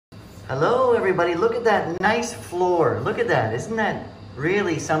Hello, everybody. Look at that nice floor. Look at that. Isn't that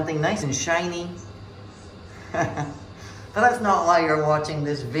really something nice and shiny? But that's not why you're watching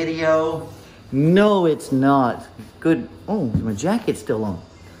this video. No, it's not. Good. Oh, my jacket's still on.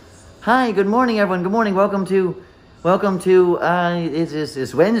 Hi, good morning, everyone. Good morning. Welcome to,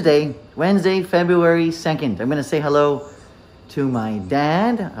 it's Wednesday, February 2nd. I'm going to say hello to my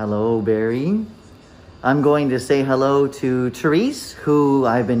dad. Hello, Barry. I'm going to say hello to Therese, who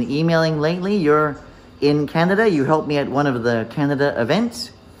I've been emailing lately. You're in Canada. You helped me at one of the Canada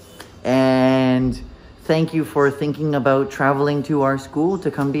events. And thank you for thinking about traveling to our school to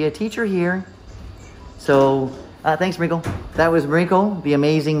come be a teacher here. So thanks, Mariko. That was Mariko, the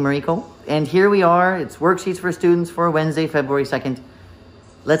amazing Mariko. And here we are. It's Worksheets for Students for Wednesday, February 2nd.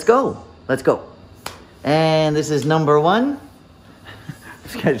 Let's go. Let's go. And this is number 1.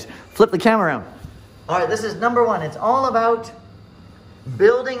 Just flip the camera around. All right, this is number 1. It's all about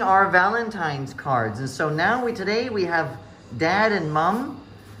building our Valentine's cards. And so now today we have Dad and Mom.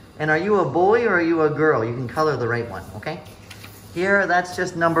 And are you a boy or are you a girl? You can color the right one, okay? Here, that's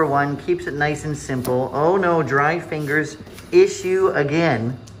just number 1. Keeps it nice and simple. Oh no, dry fingers issue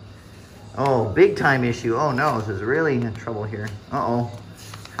again. Oh, big time issue. Oh no, this is really in trouble here. Uh-oh.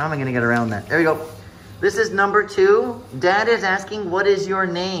 How am I gonna get around that? There we go. This is number 2. Dad is asking, what is your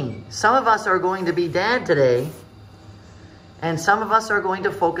name? Some of us are going to be dad today. And some of us are going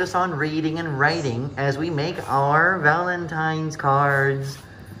to focus on reading and writing as we make our Valentine's cards.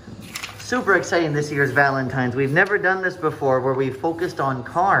 Super exciting this year's Valentine's. We've never done this before where we focused on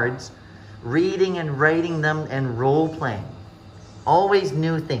cards, reading and writing them and role playing. Always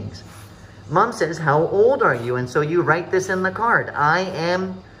new things. Mom says, how old are you? And so you write this in the card. I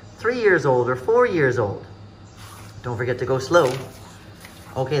am 3 years old or 4 years old. Don't forget to go slow.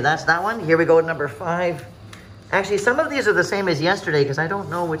 Okay, that's that one. Here we go, number 5. Actually, some of these are the same as yesterday because I don't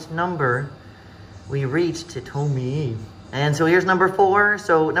know which number we reached. It told me. And so here's number 4.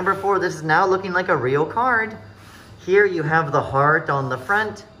 So number 4, this is now looking like a real card. Here you have the heart on the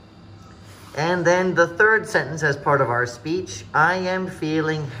front. And then the third sentence as part of our speech, I am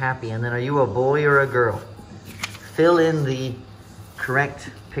feeling happy. And then are you a boy or a girl? Fill in the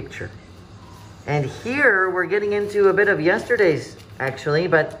correct picture. And here we're getting into a bit of yesterday's actually,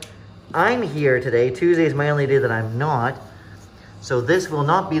 but I'm here today. Tuesday is my only day that I'm not. So this will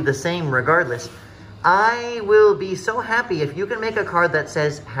not be the same regardless. I will be so happy if you can make a card that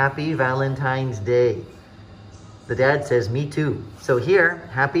says Happy Valentine's Day. The dad says, me too. So here,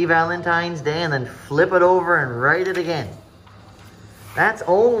 Happy Valentine's Day, and then flip it over and write it again. That's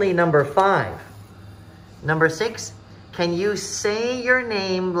only number 5. Number 6, can you say your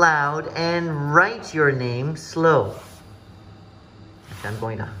name loud and write your name slow? I'm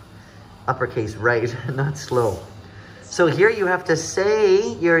going to uppercase right, not slow. So here you have to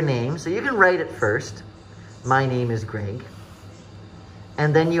say your name. So you can write it first. My name is Greg.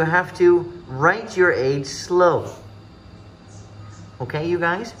 And then you have to write your age slow. Okay, you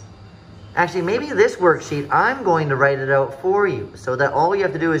guys? Actually, maybe this worksheet, I'm going to write it out for you so that all you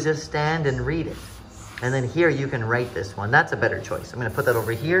have to do is just stand and read it. And then here you can write this one. That's a better choice. I'm going to put that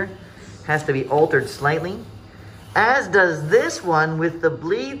over here. Has to be altered slightly. As does this one with the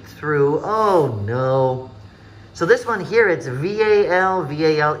bleed through. Oh no. So this one here, it's V-A-L,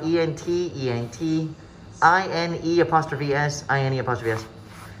 V-A-L-E-N-T, E-N-T, I-N-E apostrophe S, I-N-E apostrophe S.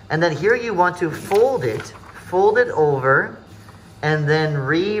 And then here you want to fold it over, and then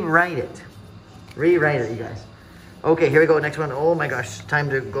rewrite it. Rewrite it, you guys. Okay, here we go. Next one. Oh my gosh, time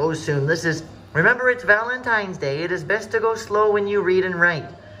to go soon. This is, remember it's Valentine's Day. It is best to go slow when you read and write,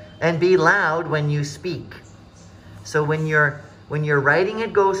 and be loud when you speak. So when you're writing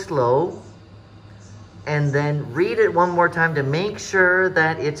it, go slow, and then read it one more time to make sure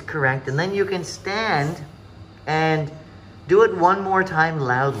that it's correct. And then you can stand and do it one more time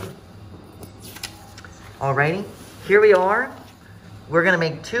loudly. Alrighty, here we are. We're gonna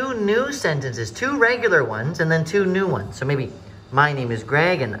make 2 new sentences, 2 regular ones, and then 2 new ones. So maybe, my name is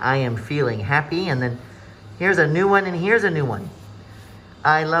Greg, and I am feeling happy. And then here's a new one, and here's a new one.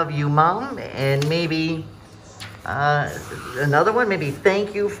 I love you, Mom. And maybe another one, maybe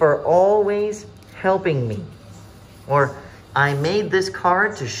thank you for always helping me. Or I made this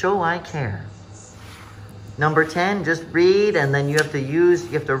card to show I care. Number 10, just read, and then you have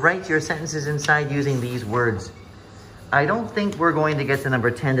to write your sentences inside using these words. I don't think we're going to get to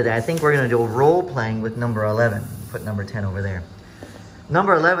number 10 today. I think we're going to do a role playing with number 11. Put number 10 over there.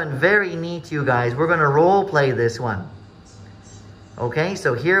 Number 11, very neat, you guys. We're going to role play this one. Okay,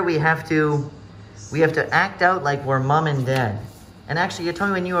 so here we have to act out like we're mom and dad. And actually, you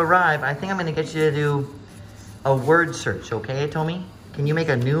told me when you arrive, I think I'm going to get you to do a word search, okay, Tomi? Can you make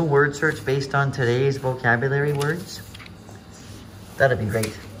a new word search based on today's vocabulary words? That'd be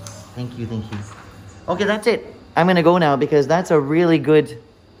great. Thank you, thank you. Okay, that's it. I'm gonna go now because that's a really good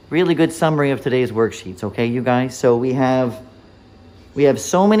summary of today's worksheets, okay, you guys? So we have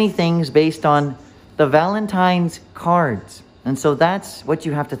so many things based on the Valentine's cards. And so that's what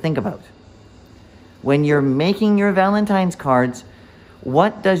you have to think about. When you're making your Valentine's cards,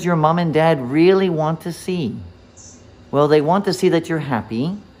 what does your mom and dad really want to see? Well, they want to see that you're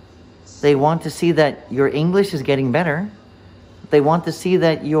happy. They want to see that your English is getting better. They want to see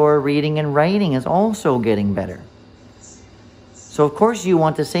that your reading and writing is also getting better. So of course you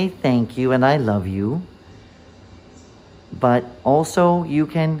want to say thank you and I love you. But also you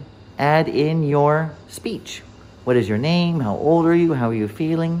can add in your speech. What is your name? How old are you? How are you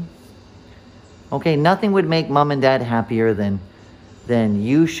feeling? Okay, nothing would make mom and dad happier than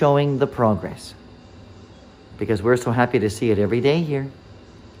you showing the progress. Because we're so happy to see it every day here.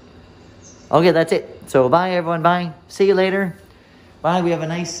 Okay, that's it. So bye everyone, bye. See you later. Bye, we have a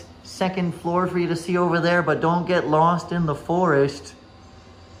nice second floor for you to see over there, but don't get lost in the forest.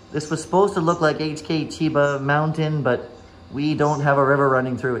 This was supposed to look like HK Chiba Mountain, but we don't have a river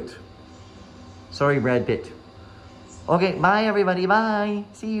running through it. Sorry, Brad Pitt. Okay, bye everybody, bye.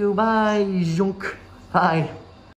 See you, bye. Zhunk. Bye.